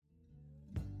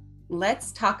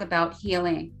let's talk about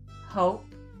healing, hope,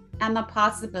 and the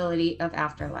possibility of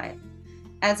afterlife.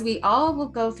 As we all will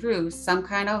go through some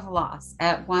kind of loss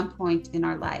at one point in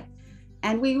our life,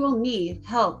 and we will need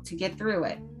help to get through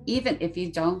it, even if you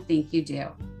don't think you do.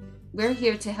 We're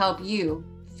here to help you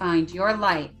find your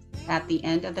light at the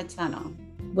end of the tunnel.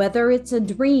 Whether it's a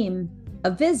dream,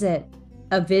 a visit,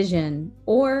 a vision,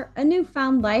 or a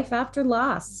newfound life after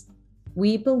loss,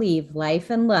 we believe life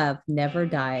and love never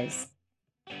dies.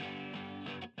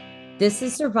 This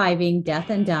is Surviving Death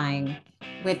and Dying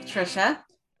with Trisha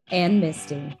and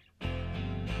Misty.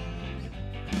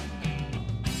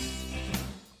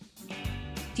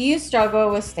 Do you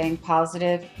struggle with staying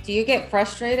positive? Do you get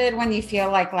frustrated when you feel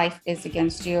like life is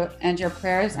against you and your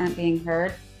prayers aren't being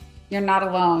heard? You're not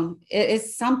alone. It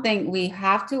is something we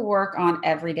have to work on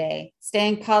every day.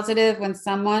 Staying positive when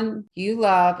someone you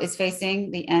love is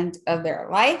facing the end of their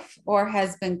life or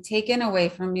has been taken away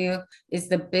from you is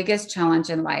the biggest challenge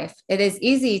in life. It is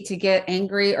easy to get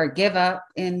angry or give up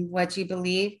in what you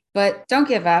believe, but don't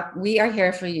give up. We are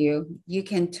here for you. You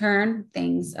can turn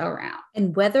things around.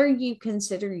 And whether you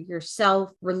consider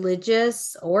yourself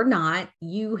religious or not,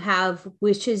 you have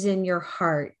wishes in your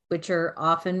heart, which are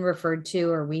often referred to,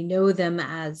 or we know them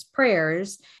as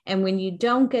prayers. And when you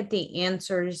don't get the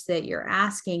answers that you're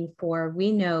asking for,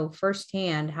 we know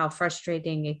firsthand how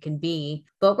frustrating it can be.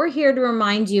 But we're here to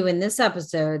remind you in this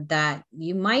episode that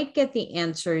you might get the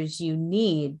answers you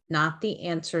need, not the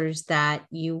answers that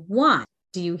you want.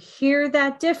 Do you hear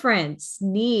that difference?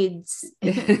 Needs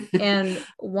and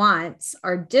wants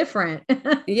are different.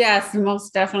 Yes,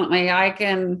 most definitely. I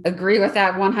can agree with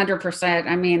that 100%.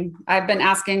 I mean, I've been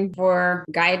asking for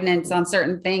guidance on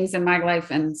certain things in my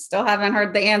life and still haven't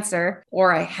heard the answer,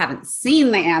 or I haven't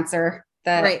seen the answer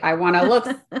that right. I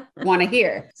want to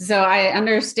hear. So I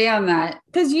understand that.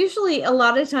 Because usually a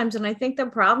lot of times, and I think the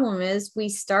problem is we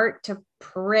start to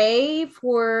pray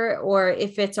for, or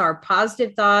if it's our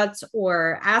positive thoughts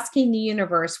or asking the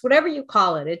universe, whatever you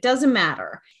call it, it doesn't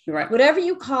matter. Right. Whatever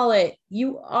you call it,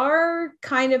 you are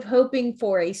kind of hoping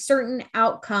for a certain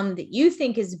outcome that you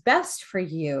think is best for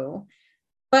you,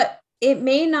 but it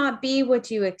may not be what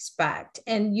you expect.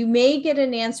 And you may get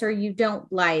an answer you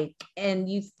don't like, and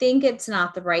you think it's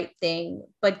not the right thing,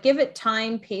 but give it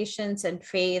time, patience, and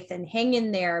faith, and hang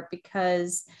in there,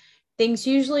 because things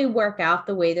usually work out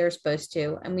the way they're supposed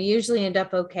to. And we usually end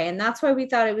up okay. And that's why we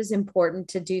thought it was important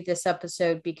to do this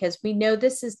episode, because we know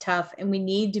this is tough and we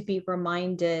need to be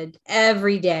reminded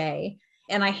every day.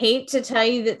 And I hate to tell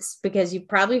you this because you've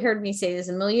probably heard me say this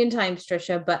a million times,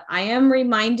 Trisha, but I am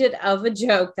reminded of a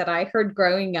joke that I heard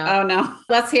growing up. Oh, no.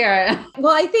 Let's hear it.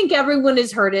 Well, I think everyone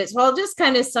has heard it, so I'll just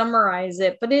kind of summarize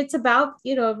it. But it's about,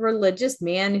 a religious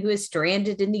man who is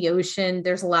stranded in the ocean.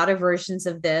 There's a lot of versions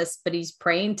of this, but he's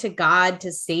praying to God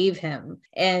to save him.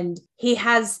 And he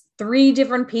has 3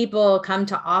 different people come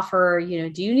to offer,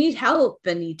 do you need help?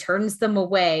 And he turns them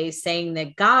away, saying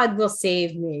that God will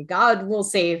save me. God will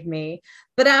save me.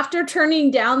 But after turning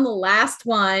down the last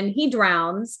one, he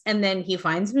drowns, and then he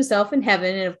finds himself in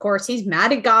heaven. And of course, he's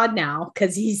mad at God now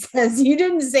because he says, you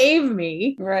didn't save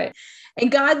me. Right.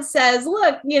 And God says,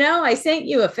 look, I sent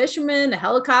you a fisherman, a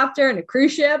helicopter, and a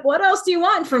cruise ship. What else do you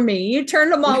want from me? You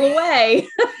turned them all away.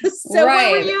 So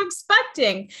right. What were you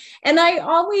expecting? And I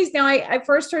always I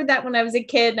first heard that when I was a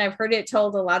kid, and I've heard it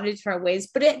told a lot of different ways,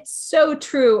 but it's so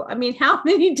true. I mean, how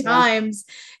many times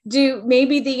do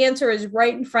maybe the answer is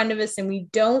right in front of us and we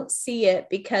don't see it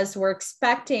because we're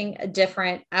expecting a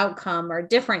different outcome or a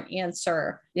different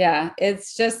answer? Yeah,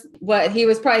 it's just what he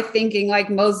was probably thinking, like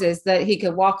Moses, that he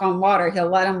could walk on water. He'll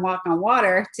let him walk on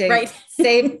water to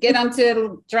get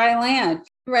onto dry land.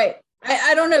 Right.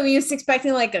 I don't know. He was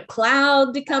expecting like a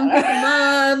cloud to come pick him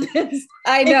up.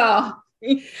 I know.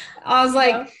 I was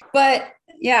like, but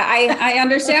yeah, I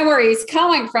understand where he's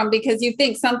coming from, because you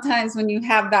think sometimes when you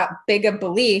have that big a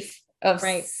belief of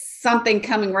something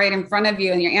coming right in front of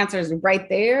you and your answer is right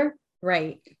there.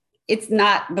 Right. It's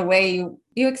not the way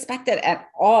you expect it at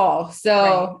all.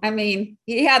 So, I mean,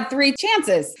 he had 3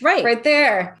 chances right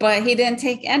there, but he didn't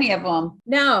take any of them.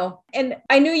 No. And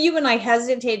I know you and I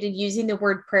hesitated using the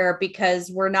word prayer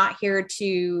because we're not here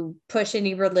to push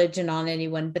any religion on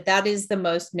anyone, but that is the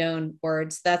most known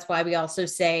words. That's why we also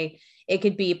say it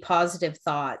could be positive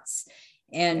thoughts.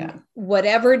 And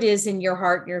whatever it is in your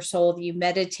heart and your soul that you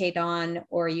meditate on,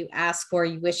 or you ask for,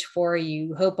 you wish for,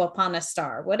 you hope upon a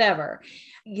star, whatever,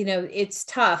 it's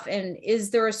tough. And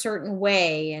is there a certain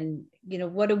way? And,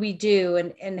 what do we do?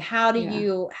 And how do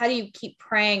you keep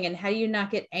praying, and how do you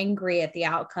not get angry at the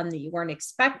outcome that you weren't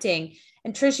expecting?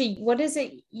 And Trisha, what is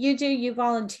it you do? You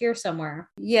volunteer somewhere.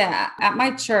 Yeah, at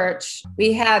my church,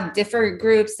 we have different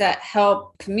groups that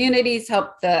help communities,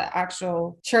 help the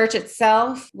actual church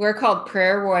itself. We're called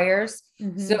prayer warriors.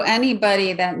 Mm-hmm. So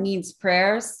anybody that needs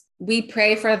prayers, we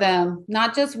pray for them,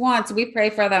 not just once, we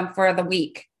pray for them for the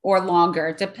week or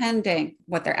longer, depending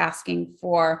what they're asking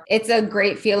for. It's a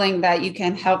great feeling that you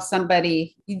can help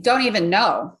somebody you don't even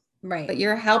know. Right. But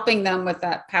you're helping them with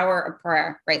that power of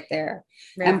prayer right there,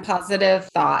 and positive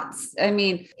thoughts. I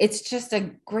mean, it's just a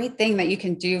great thing that you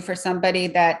can do for somebody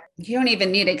that you don't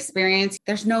even need experience.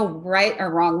 There's no right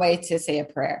or wrong way to say a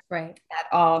prayer at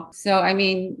all. So, I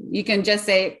mean, you can just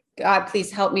say, God,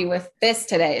 please help me with this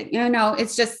today.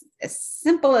 It's just as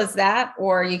simple as that,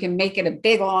 or you can make it a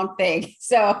big, long thing.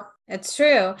 So that's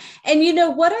true.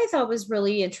 And what I thought was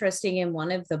really interesting in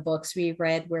one of the books we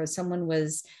read, where someone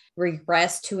was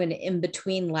regressed to an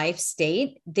in-between life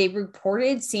state, they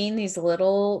reported seeing these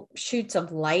little shoots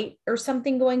of light or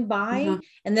something going by. Mm-hmm.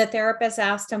 And the therapist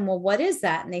asked them, well, what is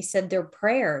that? And they said, they're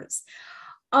prayers.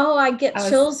 Oh, I get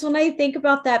chills when I think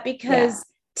about that, because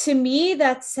to me,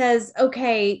 that says,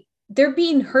 okay, they're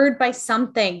being heard by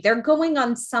something. They're going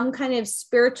on some kind of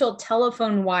spiritual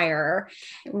telephone wire.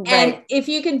 Right. And if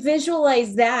you can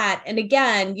visualize that, and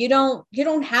again, you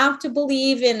don't have to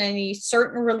believe in any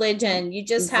certain religion. You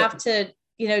just have to,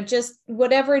 just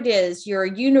whatever it is, your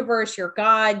universe, your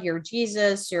God, your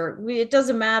Jesus, it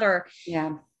doesn't matter.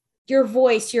 Yeah. Your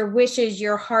voice, your wishes,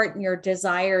 your heart, and your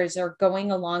desires are going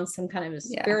along some kind of a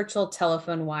spiritual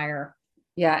telephone wire.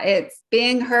 Yeah, it's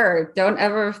being heard. Don't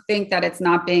ever think that it's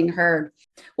not being heard.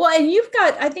 Well, and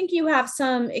I think you have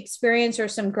some experience or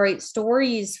some great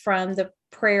stories from the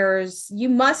prayers. You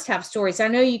must have stories. I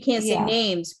know you can't say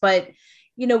names, but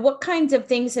what kinds of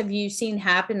things have you seen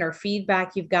happen, or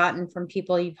feedback you've gotten from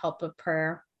people you've helped with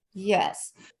prayer?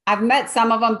 Yes. I've met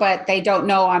some of them, but they don't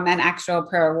know I'm an actual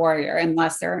prayer warrior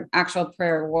unless they're an actual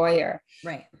prayer warrior.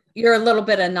 Right. You're a little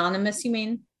bit anonymous, you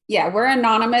mean? Yeah, we're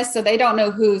anonymous, so they don't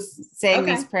know who's saying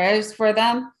these prayers for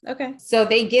them. Okay. So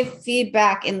they give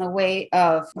feedback in the way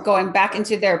of going back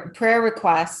into their prayer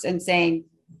requests and saying,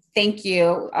 thank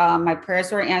you. My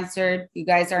prayers were answered. You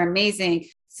guys are amazing.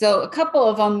 So a couple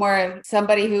of them were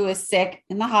somebody who was sick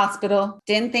in the hospital,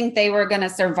 didn't think they were going to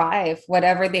survive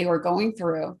whatever they were going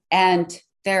through. And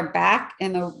they're back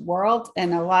in the world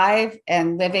and alive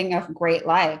and living a great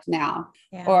life now.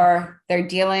 Yeah. Or they're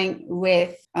dealing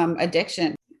with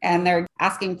addiction. And they're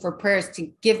asking for prayers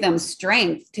to give them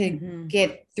strength to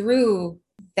get through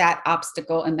that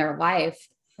obstacle in their life.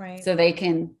 Right. So they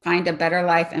can find a better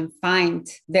life and find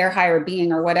their higher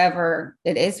being or whatever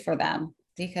it is for them.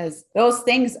 Because those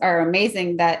things are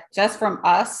amazing that just from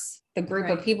us, the group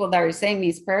of people that are saying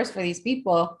these prayers for these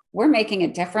people, we're making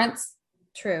a difference.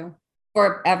 True.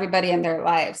 For everybody in their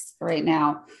lives right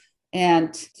now.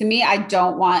 And to me, I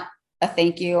don't want a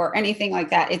thank you or anything like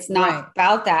that. It's not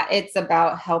about that. It's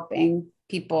about helping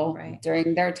people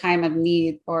during their time of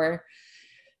need or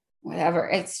whatever.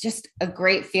 It's just a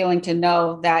great feeling to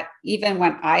know that even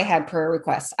when I had prayer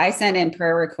requests, I sent in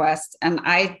prayer requests and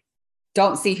I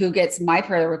don't see who gets my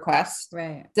prayer requests.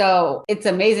 Right. So it's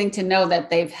amazing to know that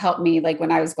they've helped me. Like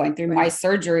when I was going through my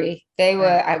surgery,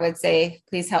 I would say,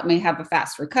 please help me have a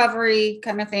fast recovery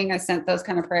kind of thing. I sent those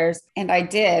kind of prayers and I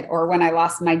did. Or when I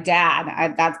lost my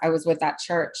dad, I was with that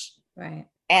church. Right.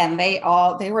 And they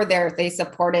were there. They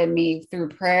supported me through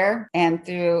prayer and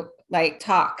through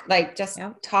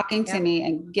talking to me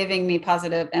and giving me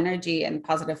positive energy and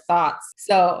positive thoughts.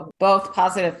 So both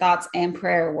positive thoughts and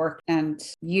prayer work, and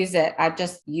use it. I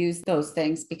just use those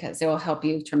things because it will help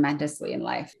you tremendously in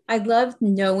life. I love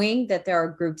knowing that there are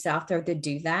groups out there that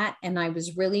do that. And I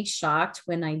was really shocked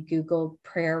when I Googled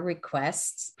prayer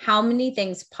requests, how many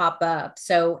things pop up.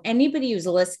 So anybody who's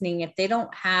listening, if they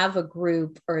don't have a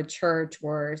group or a church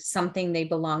or something they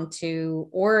belong to,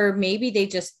 or maybe they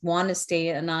just want to stay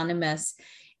anonymous,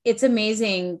 it's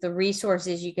amazing the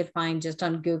resources you could find just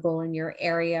on Google in your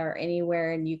area or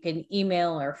anywhere. And you can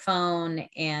email or phone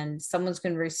and someone's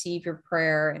going to receive your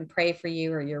prayer and pray for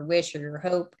you or your wish or your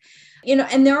hope.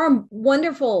 And there are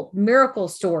wonderful miracle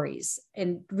stories,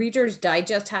 and Reader's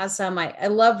Digest has some. I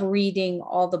love reading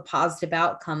all the positive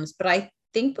outcomes, but I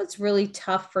think what's really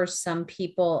tough for some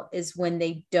people is when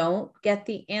they don't get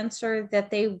the answer that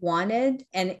they wanted.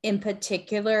 And in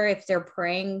particular, if they're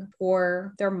praying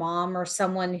for their mom or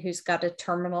someone who's got a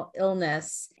terminal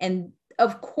illness, and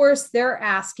of course they're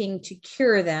asking to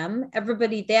cure them.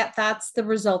 Everybody, that's the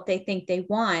result they think they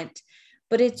want.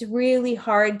 but it's really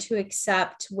hard to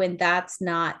accept when that's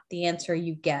not the answer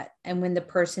you get. And when the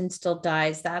person still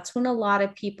dies, that's when a lot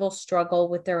of people struggle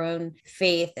with their own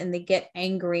faith and they get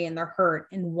angry and they're hurt.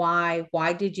 And why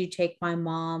did you take my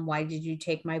mom? Why did you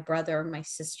take my brother, my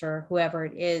sister, whoever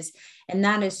it is? And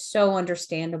that is so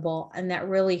understandable. And that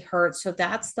really hurts. So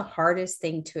that's the hardest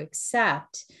thing to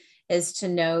accept, is to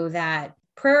know that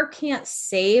prayer can't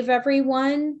save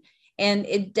everyone. And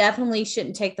it definitely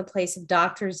shouldn't take the place of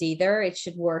doctors either. It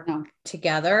should work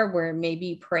together, where maybe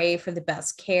you pray for the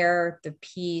best care, the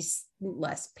peace,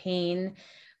 less pain.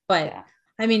 But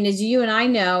I mean, as you and I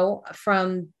know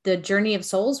from the journey of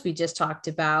souls we just talked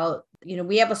about,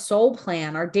 we have a soul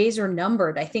plan. Our days are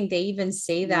numbered. I think they even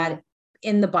say that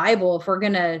in the Bible. If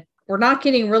we're not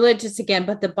getting religious again,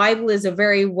 but the Bible is a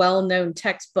very well-known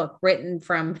textbook written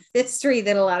from history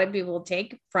that a lot of people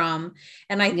take from.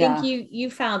 And I think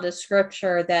you found a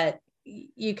scripture that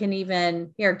you can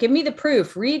even, here, give me the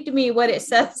proof. Read to me what it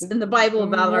says in the Bible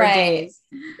about our days.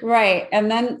 Right.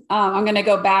 And then I'm going to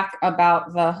go back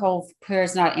about the whole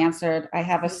prayers not answered. I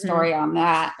have a story on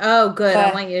that. Oh, good.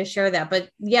 I want you to share that. But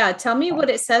yeah, tell me what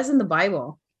it says in the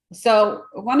Bible. So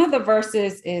one of the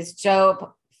verses is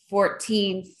Job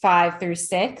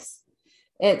 14:5-6.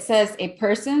 It says, a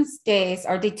person's days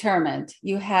are determined.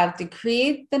 You have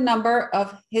decreed the number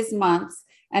of his months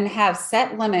and have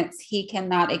set limits he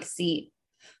cannot exceed.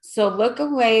 So look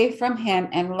away from him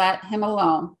and let him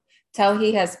alone till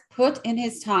he has put in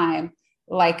his time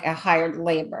like a hired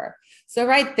labor. So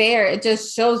right there, it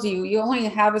just shows you only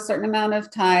have a certain amount of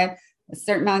time, a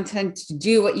certain amount of time to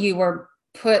do what you were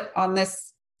put on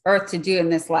this earth to do in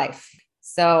this life.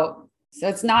 So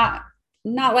it's not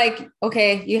like,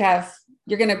 okay,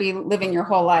 you're going to be living your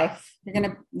whole life. You're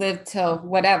going to live till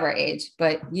whatever age,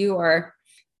 but you're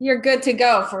good to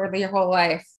go for your whole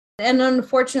life. And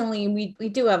unfortunately, we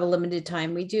do have a limited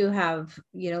time. We do have,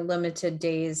 limited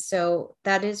days. So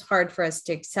that is hard for us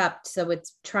to accept. So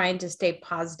it's trying to stay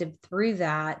positive through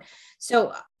that.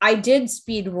 So I did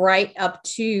speed right up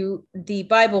to the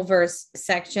Bible verse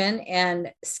section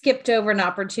and skipped over an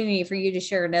opportunity for you to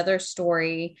share another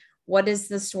story. What is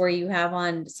the story you have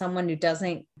on someone who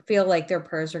doesn't feel like their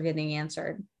prayers are getting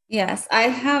answered? Yes, I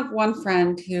have one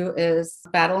friend who is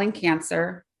battling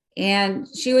cancer, and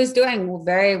she was doing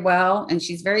very well, and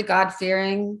she's very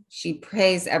God-fearing. She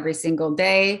prays every single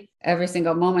day, every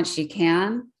single moment she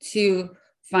can to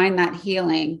find that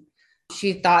healing.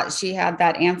 She thought she had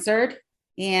that answered,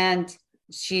 and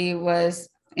she was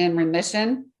in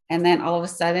remission. And then all of a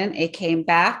sudden it came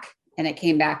back, and it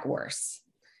came back worse.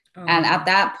 And at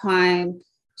that point,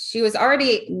 she was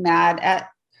already mad at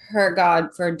her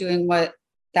God for doing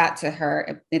that to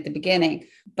her at the beginning.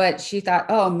 But she thought,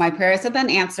 oh, my prayers have been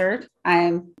answered.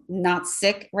 I'm not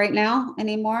sick right now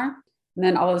anymore. And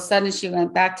then all of a sudden she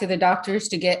went back to the doctors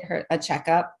to get her a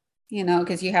checkup,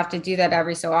 because you have to do that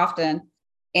every so often.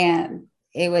 And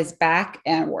it was back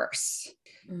and worse.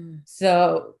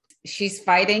 So she's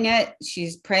fighting it.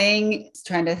 She's praying,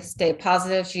 trying to stay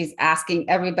positive. She's asking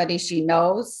everybody she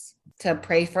knows to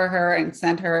pray for her and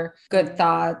send her good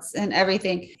thoughts and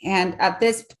everything. And at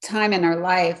this time in her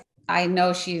life, I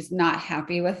know she's not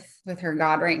happy with her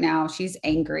God right now. She's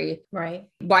angry. Right.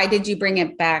 Why did you bring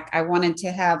it back? I wanted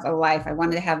to have a life. I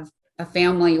wanted to have a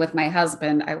family with my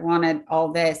husband. I wanted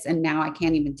all this, and now I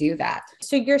can't even do that.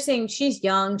 So you're saying she's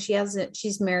young,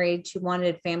 she's married, she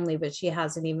wanted family, but she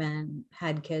hasn't even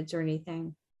had kids or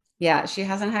anything. Yeah, she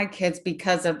hasn't had kids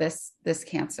because of this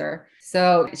cancer.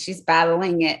 So she's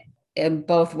battling it in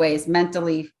both ways,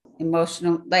 mentally,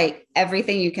 emotional, like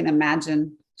everything you can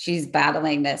imagine. She's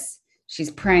battling this.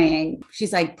 She's praying.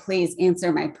 She's like, please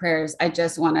answer my prayers. I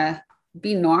just want to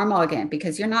be normal again,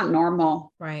 because you're not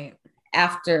normal. Right.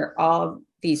 After all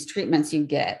these treatments you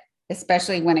get,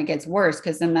 especially when it gets worse,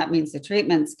 because then that means the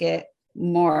treatments get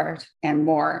more and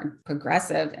more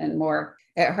progressive and more,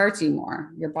 it hurts you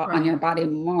more, on your body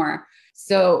more.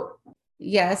 So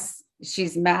yes,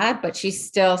 she's mad, but she's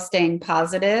still staying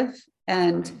positive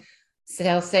and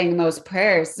still saying those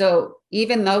prayers. So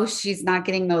even though she's not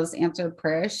getting those answered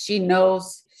prayers, she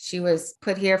knows she was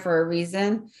put here for a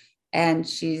reason, and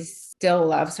she still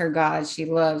loves her God. She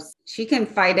can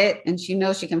fight it, and she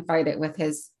knows she can fight it with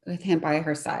him by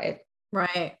her side.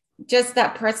 Right. Just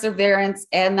that perseverance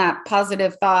and that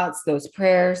positive thoughts, those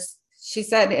prayers. She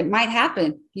said it might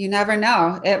happen. You never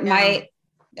know. It might,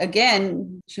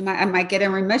 again, I might get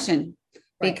in remission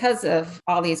because of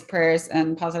all these prayers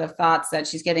and positive thoughts that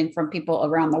she's getting from people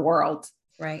around the world.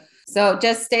 Right. So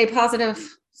just stay positive,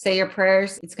 say your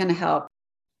prayers. It's going to help.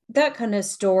 that kind of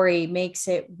story makes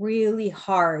it really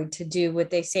hard to do what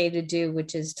they say to do,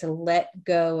 which is to let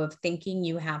go of thinking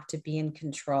you have to be in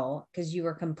control, because you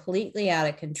are completely out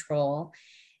of control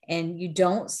and you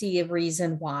don't see a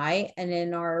reason why. And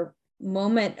in our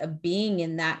moment of being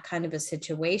in that kind of a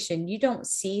situation, you don't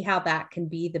see how that can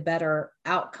be the better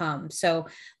outcome. So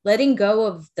letting go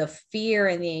of the fear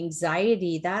and the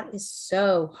anxiety, that is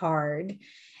so hard.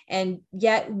 And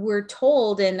yet we're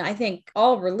told, and I think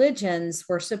all religions,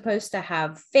 we're supposed to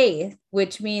have faith,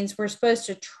 which means we're supposed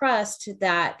to trust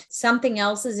that something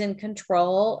else is in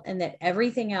control and that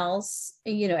everything else,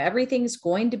 everything's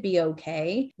going to be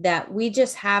okay, that we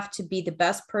just have to be the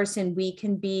best person we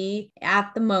can be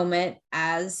at the moment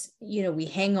as, we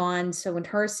hang on. So in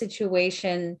her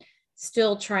situation,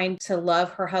 still trying to love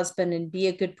her husband and be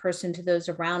a good person to those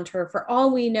around her. For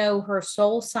all we know, her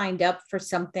soul signed up for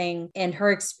something, and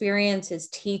her experience is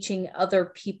teaching other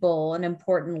people an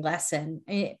important lesson.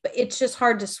 But it's just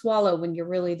hard to swallow when you're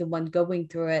really the one going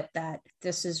through it, that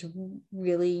this is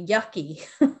really yucky.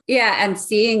 Yeah. And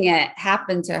seeing it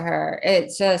happen to her,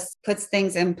 it just puts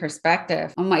things in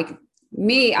perspective. I'm like,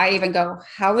 I even go,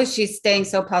 how is she staying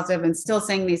so positive and still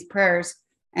saying these prayers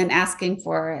and asking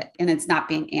for it, and it's not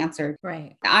being answered?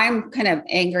 Right. I'm kind of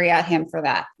angry at him for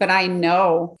that, but I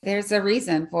know there's a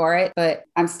reason for it, but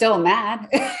I'm still mad.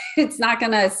 It's not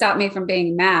going to stop me from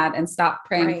being mad and stop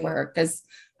praying for her, because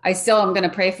I still am going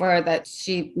to pray for her that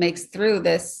she makes through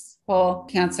this whole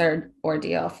cancer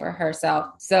ordeal for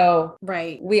herself. So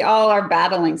we all are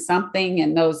battling something,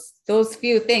 and those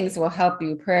few things will help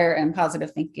you, prayer and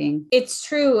positive thinking. It's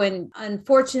true. And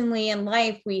unfortunately in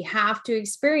life, we have to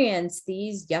experience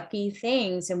these yucky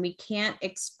things, and we can't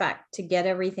expect to get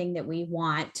everything that we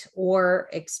want or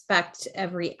expect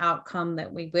every outcome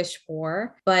that we wish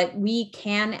for, but we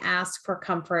can ask for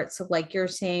comfort. So like you're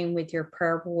saying with your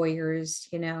prayer warriors,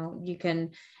 you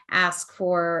can ask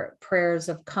for prayers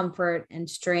of comfort and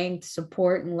strength,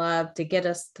 support, and love to get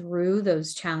us through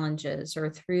those challenges or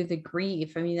through the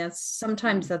grief. I mean,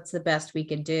 sometimes that's the best we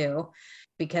can do,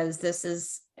 because this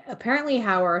is apparently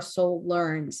how our soul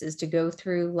learns, is to go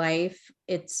through life.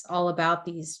 It's all about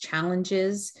these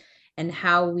challenges and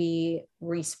how we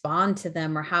respond to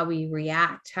them, or how we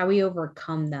react, how we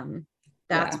overcome them.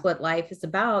 That's what life is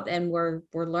about. And we're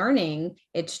learning.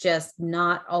 It's just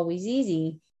not always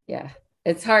easy. Yeah.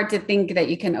 It's hard to think that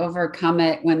you can overcome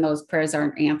it when those prayers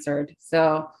aren't answered.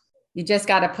 So you just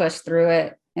got to push through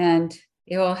it, and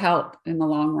it will help in the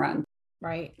long run.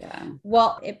 Right. Yeah.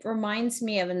 Well, it reminds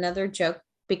me of another joke,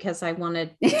 because I want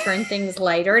to turn things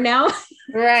lighter now.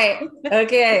 Right.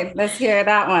 Okay. Let's hear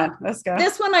that one. Let's go.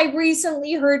 This one I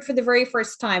recently heard for the very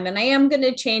first time, and I am going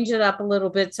to change it up a little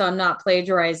bit so I'm not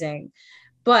plagiarizing.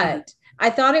 But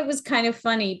I thought it was kind of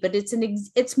funny, but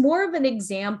it's more of an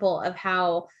example of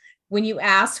how when you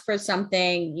ask for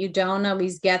something, you don't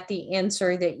always get the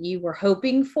answer that you were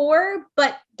hoping for,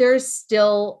 but there's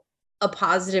still a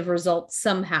positive result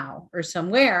somehow or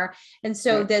somewhere. And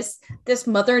so this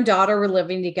mother and daughter were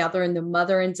living together, and the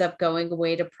mother ends up going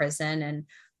away to prison, and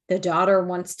the daughter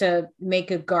wants to make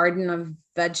a garden of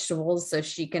vegetables so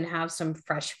she can have some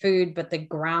fresh food, but the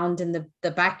ground in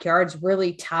the backyard's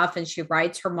really tough. And she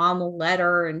writes her mom a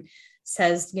letter and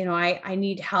says, I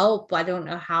need help. I don't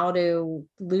know how to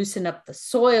loosen up the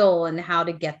soil and how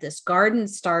to get this garden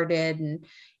started. And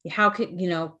how could,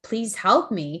 please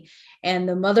help me. And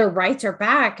the mother writes her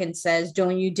back and says,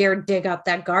 don't you dare dig up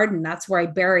that garden. That's where I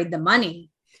buried the money.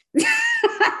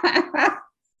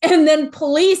 And then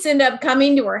police end up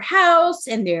coming to her house,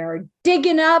 and they're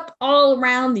digging up all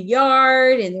around the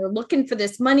yard, and they're looking for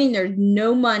this money, and there's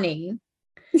no money.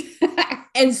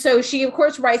 And so she, of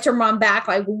course, writes her mom back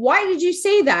like, why did you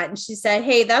say that? And she said,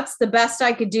 hey, that's the best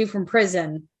I could do from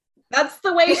prison. That's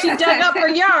the way she dug up her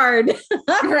yard.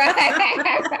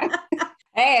 Right.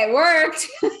 Hey, it worked.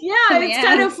 Yeah, it's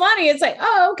kind of funny. It's like,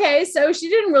 oh, okay. So she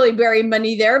didn't really bury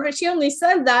money there, but she only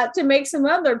said that to make some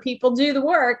other people do the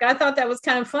work. I thought that was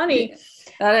kind of funny.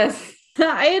 That is.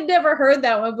 I had never heard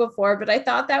that one before, but I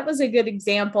thought that was a good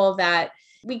example that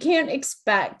we can't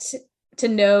expect to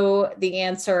know the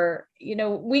answer.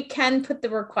 We can put the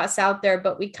requests out there,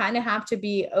 but we kind of have to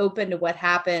be open to what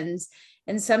happens.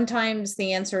 And sometimes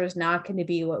the answer is not going to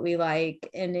be what we like.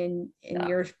 And in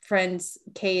your friend's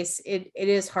case, it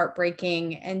is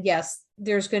heartbreaking. And yes,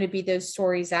 there's going to be those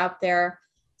stories out there.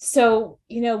 So,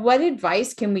 what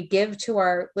advice can we give to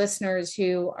our listeners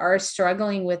who are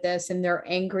struggling with this, and they're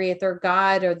angry at their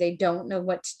God, or they don't know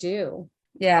what to do?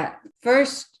 Yeah.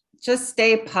 First, just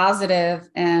stay positive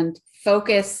and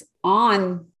focus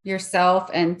on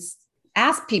yourself and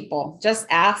ask people, just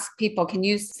ask people, can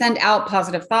you send out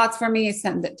positive thoughts for me?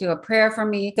 Do a prayer for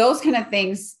me. Those kind of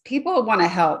things. People want to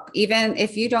help. Even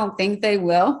if you don't think they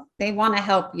will, they want to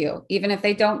help you, even if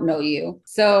they don't know you.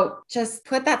 So just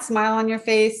put that smile on your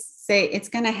face. Say it's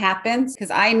going to happen,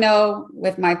 because I know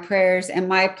with my prayers and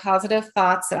my positive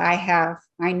thoughts that I have,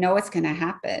 I know it's going to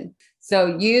happen. So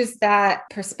use that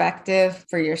perspective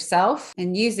for yourself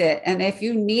and use it. And if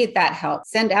you need that help,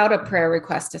 send out a prayer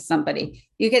request to somebody.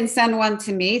 You can send one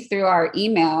to me through our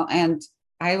email, and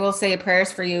I will say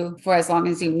prayers for you for as long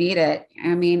as you need it.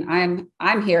 I mean,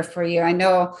 I'm here for you. I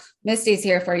know Misty's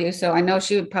here for you, so I know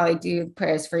she would probably do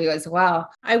prayers for you as well.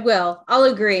 I will. I'll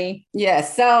agree.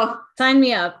 Yes. So sign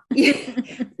me up.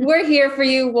 We're here for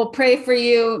you. We'll pray for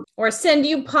you. Or send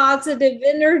you positive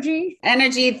energy,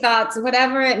 thoughts,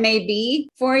 whatever it may be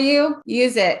for you.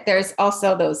 Use it. There's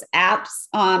also those apps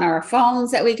on our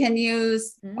phones that we can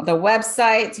use. Mm-hmm. The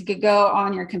website, you could go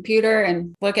on your computer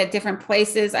and look at different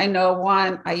places. I know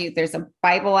one there's a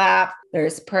Bible app.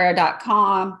 There's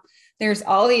prayer.com. There's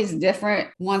all these different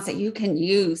ones that you can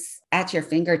use at your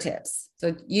fingertips.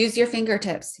 So use your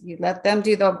fingertips. You let them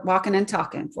do the walking and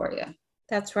talking for you.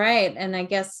 That's right. And I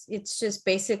guess it's just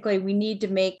basically we need to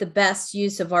make the best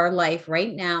use of our life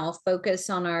right now, focus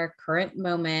on our current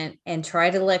moment, and try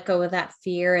to let go of that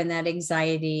fear and that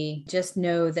anxiety. Just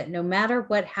know that no matter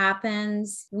what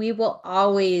happens, we will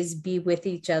always be with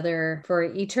each other for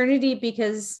eternity,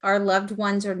 because our loved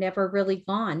ones are never really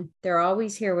gone. They're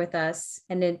always here with us,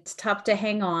 and it's tough to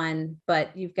hang on,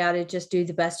 but you've got to just do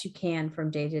the best you can from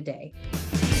day to day.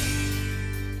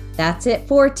 That's it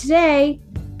for today.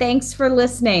 Thanks for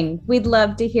listening. We'd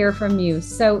love to hear from you.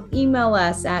 So email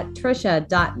us at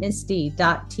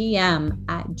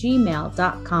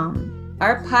trisha.misty.tm@gmail.com.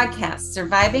 Our podcast,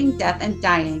 Surviving Death and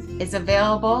Dying, is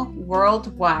available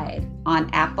worldwide on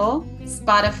Apple,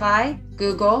 Spotify,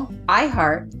 Google,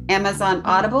 iHeart, Amazon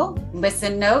Audible,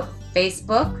 Listen Note,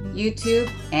 Facebook, YouTube,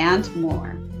 and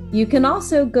more. You can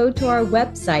also go to our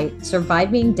website,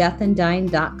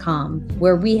 survivingdeathanddying.com,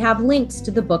 where we have links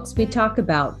to the books we talk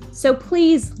about. So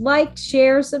please like,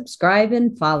 share, subscribe,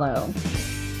 and follow.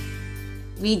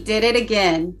 We did it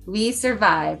again. We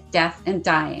survived death and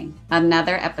dying.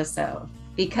 Another episode,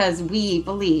 because we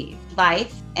believe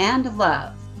life and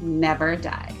love never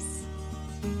die.